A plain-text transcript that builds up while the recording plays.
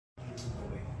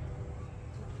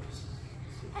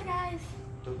guys,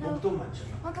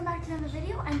 welcome back to another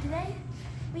video, and today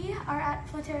we are at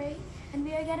Fluturi and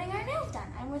we are getting our nails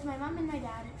done. I'm with my mom and my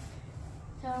dad.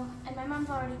 And my mom's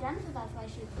already done, so that's why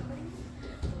she's recording.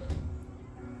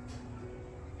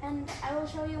 And I will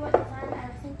show you what design I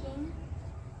was thinking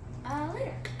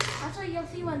later. Actually, you'll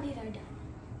see when these are done.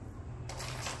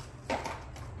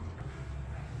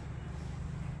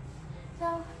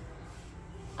 So,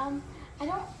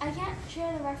 I can't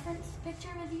share the reference picture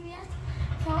with you yet,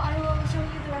 so I will show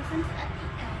you the reference at the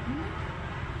end.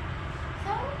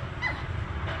 So,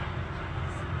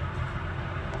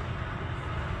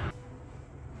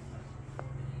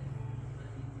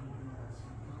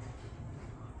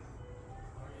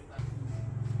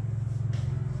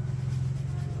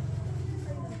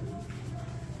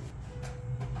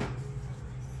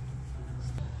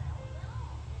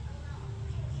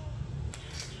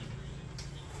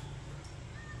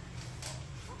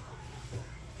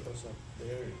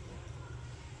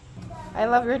 I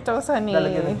love your toes, honey.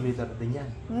 Lalagyan ng glitter din yan.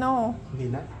 No.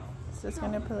 Hindi na? It's just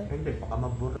gonna play. Hindi, baka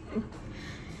mabura.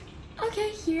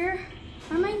 okay, here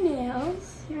are my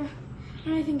nails. Here are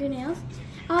my fingernails.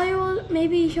 I will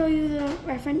maybe show you the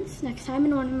reference next time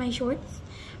in one of my shorts.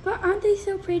 But aren't they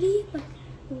so pretty? Look.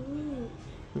 Ooh.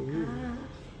 Ah.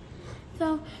 So,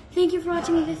 thank you for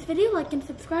watching this video. Like and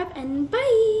subscribe, and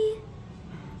bye!